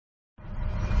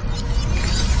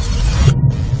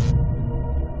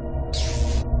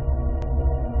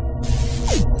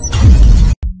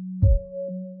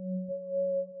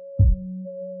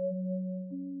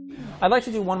I'd like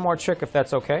to do one more trick if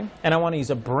that's okay, and I want to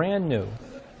use a brand new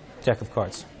deck of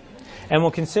cards. And we'll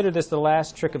consider this the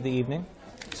last trick of the evening.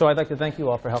 So I'd like to thank you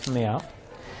all for helping me out.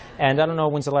 And I don't know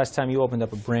when's the last time you opened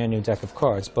up a brand new deck of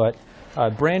cards, but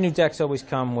brand new decks always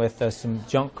come with some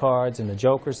junk cards and the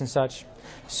jokers and such.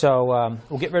 So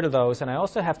we'll get rid of those. And I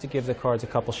also have to give the cards a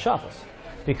couple shuffles,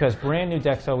 because brand new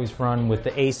decks always run with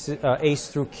the ace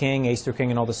through king,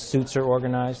 and all the suits are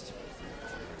organized.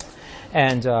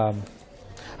 And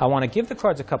I want to give the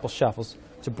cards a couple shuffles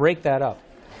to break that up.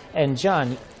 And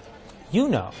John, you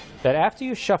know that after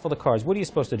you shuffle the cards, what are you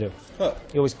supposed to do? Cut.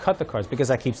 You always cut the cards, because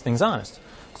that keeps things honest.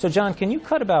 So John, can you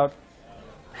cut about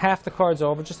half the cards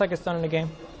over, just like it's done in a game?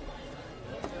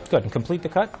 Good. And complete the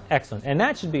cut? Excellent. And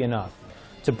that should be enough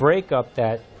to break up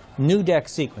that new deck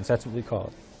sequence. That's what we call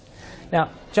it. Now,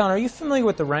 John, are you familiar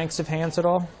with the ranks of hands at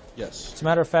all? Yes. As a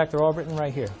matter of fact, they're all written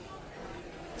right here.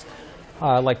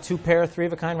 Like 2 pair, 3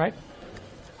 of a kind, right?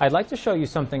 I'd like to show you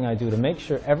something I do to make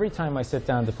sure every time I sit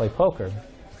down to play poker,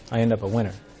 I end up a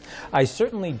winner. I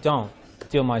certainly don't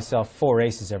deal myself 4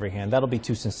 aces every hand. That'll be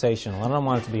too sensational. I don't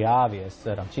want it to be obvious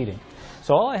that I'm cheating.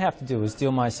 So all I have to do is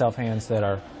deal myself hands that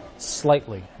are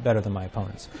slightly better than my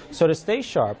opponent's. So to stay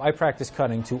sharp, I practice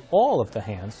cutting to all of the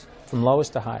hands from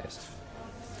lowest to highest.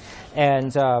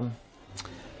 And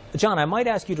John, I might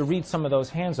ask you to read some of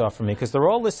those hands off for me, because they're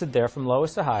all listed there from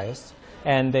lowest to highest.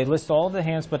 And they list all of the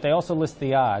hands, but they also list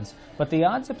the odds. But the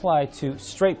odds apply to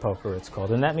straight poker, it's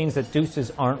called. And that means that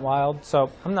deuces aren't wild.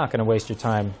 So I'm not going to waste your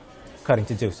time cutting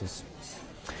to deuces.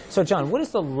 So John, what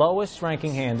is the lowest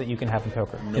ranking hand that you can have in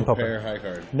poker? No pair, high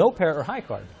card. No pair or high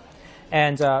card.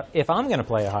 And if I'm going to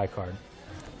play a high card,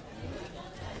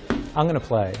 I'm going to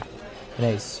play an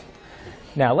ace.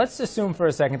 Now, let's assume for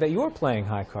a second that you're playing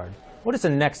high card. What is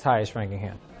the next highest ranking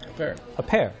hand? A pair. A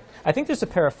pair. I think there's a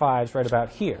pair of 5s right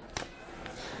about here.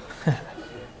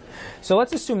 So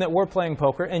let's assume that we're playing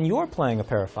poker and you're playing a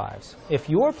pair of 5s. If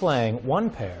you're playing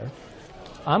 1 pair,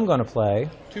 I'm going to play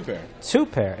 2 pair. 2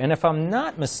 pair. And if I'm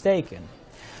not mistaken,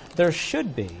 there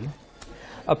should be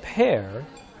a pair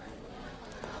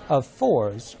of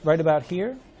 4s right about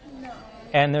here. No.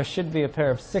 And there should be a pair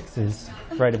of 6s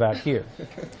right about here.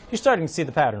 You're starting to see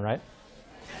the pattern, right?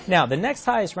 Now, the next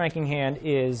highest ranking hand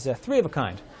is 3 of a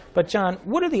kind. But John,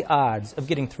 what are the odds of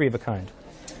getting 3 of a kind?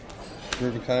 3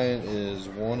 of a kind is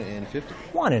 1 in 50.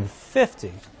 1 in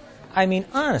 50? I mean,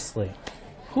 honestly,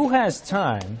 who has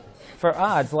time for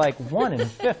odds like 1 in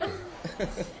 50?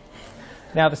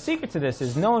 Now, the secret to this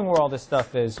is knowing where all this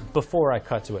stuff is before I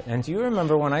cut to it. And do you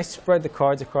remember when I spread the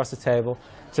cards across the table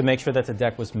to make sure that the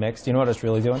deck was mixed? You know what I was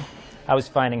really doing? I was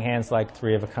finding hands like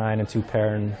 3 of a kind and 2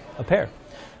 pair and a pair.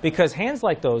 Because hands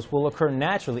like those will occur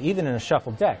naturally, even in a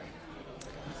shuffled deck.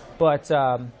 But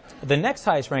the next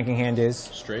highest ranking hand is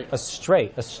straight. A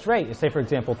straight. A straight, say for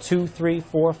example, 2, 3,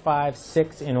 4, 5,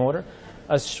 6 in order.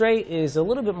 A straight is a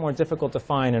little bit more difficult to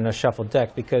find in a shuffled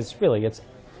deck, because really it's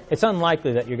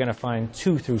unlikely that you're going to find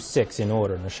 2 through 6 in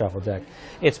order in a shuffled deck.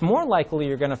 It's more likely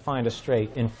you're going to find a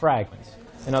straight in fragments.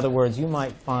 In other words, you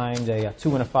might find a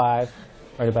 2 and a 5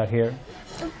 right about here.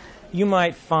 You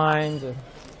might find a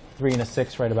 3 and a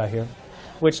 6 right about here.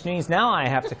 Which means now I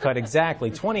have to cut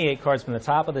exactly 28 cards from the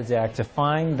top of the deck to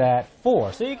find that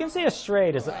 4. So you can see a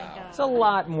straight is it's a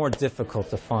lot more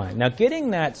difficult to find. Now, getting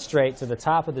that straight to the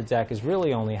top of the deck is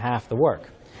really only half the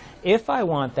work. If I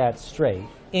want that straight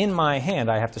in my hand,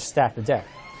 I have to stack the deck.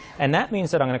 And that means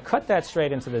that I'm going to cut that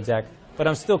straight into the deck, but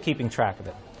I'm still keeping track of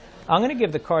it. I'm going to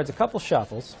give the cards a couple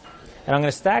shuffles, and I'm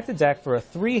going to stack the deck for a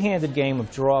 3-handed game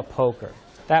of draw poker.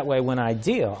 That way, when I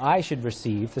deal, I should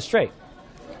receive the straight.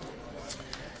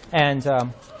 And,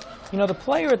 you know, the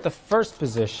player at the first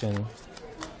position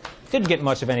didn't get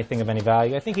much of anything of any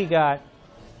value. I think he got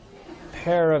a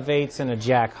pair of 8s and a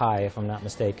jack high, if I'm not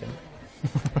mistaken.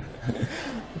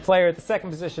 The player at the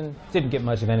second position didn't get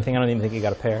much of anything. I don't even think he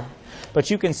got a pair. But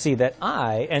you can see that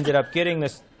I ended up getting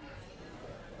this.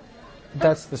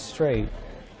 That's the straight.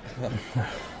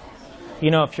 You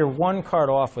know, if you're 1 card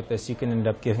off with this, you can end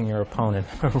up giving your opponent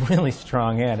a really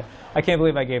strong hand. I can't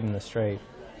believe I gave him the straight.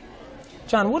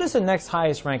 John, what is the next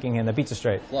highest ranking hand that beats a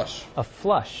straight? Flush. A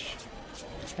flush.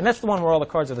 And that's the one where all the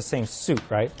cards are the same suit,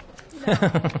 right?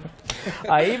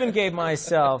 I even gave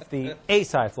myself the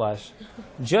ace-high flush,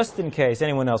 just in case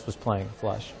anyone else was playing a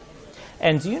flush.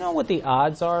 And do you know what the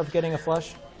odds are of getting a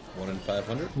flush? 1 in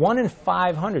 500? 1 in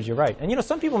 500, you're right. And you know,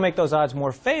 some people make those odds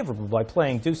more favorable by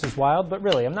playing deuces wild, but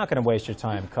really, I'm not going to waste your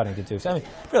time cutting to deuce. I mean,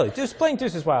 really, playing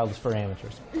deuces wild is for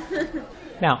amateurs.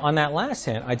 Now, on that last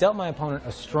hand, I dealt my opponent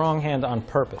a strong hand on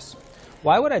purpose.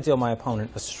 Why would I deal my opponent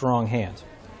a strong hand?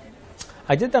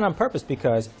 I did that on purpose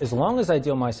because as long as I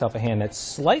deal myself a hand that's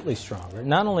slightly stronger,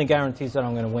 not only guarantees that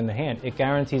I'm going to win the hand, it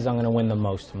guarantees I'm going to win the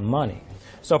most money.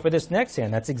 So for this next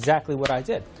hand, that's exactly what I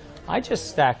did. I just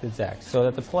stacked the deck so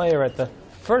that the player at the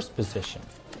first position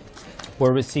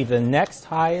will receive the next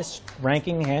highest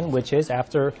ranking hand, which is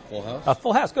after full house? A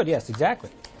full house. Good, yes, exactly.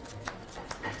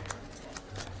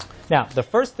 Now, the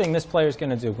first thing this player is going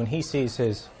to do when he sees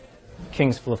his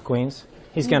kings full of queens,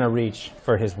 he's going to reach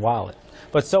for his wallet.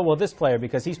 But so will this player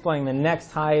because he's playing the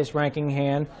next highest ranking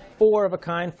hand, 4 of a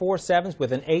kind, 4 sevens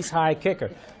with an ace-high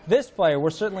kicker. This player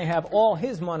will certainly have all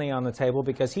his money on the table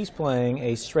because he's playing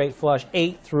a straight flush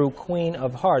 8 through queen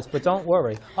of hearts. But don't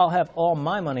worry, I'll have all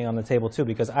my money on the table too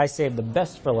because I saved the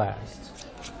best for last.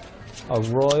 A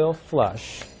royal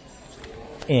flush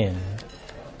in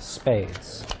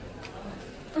spades.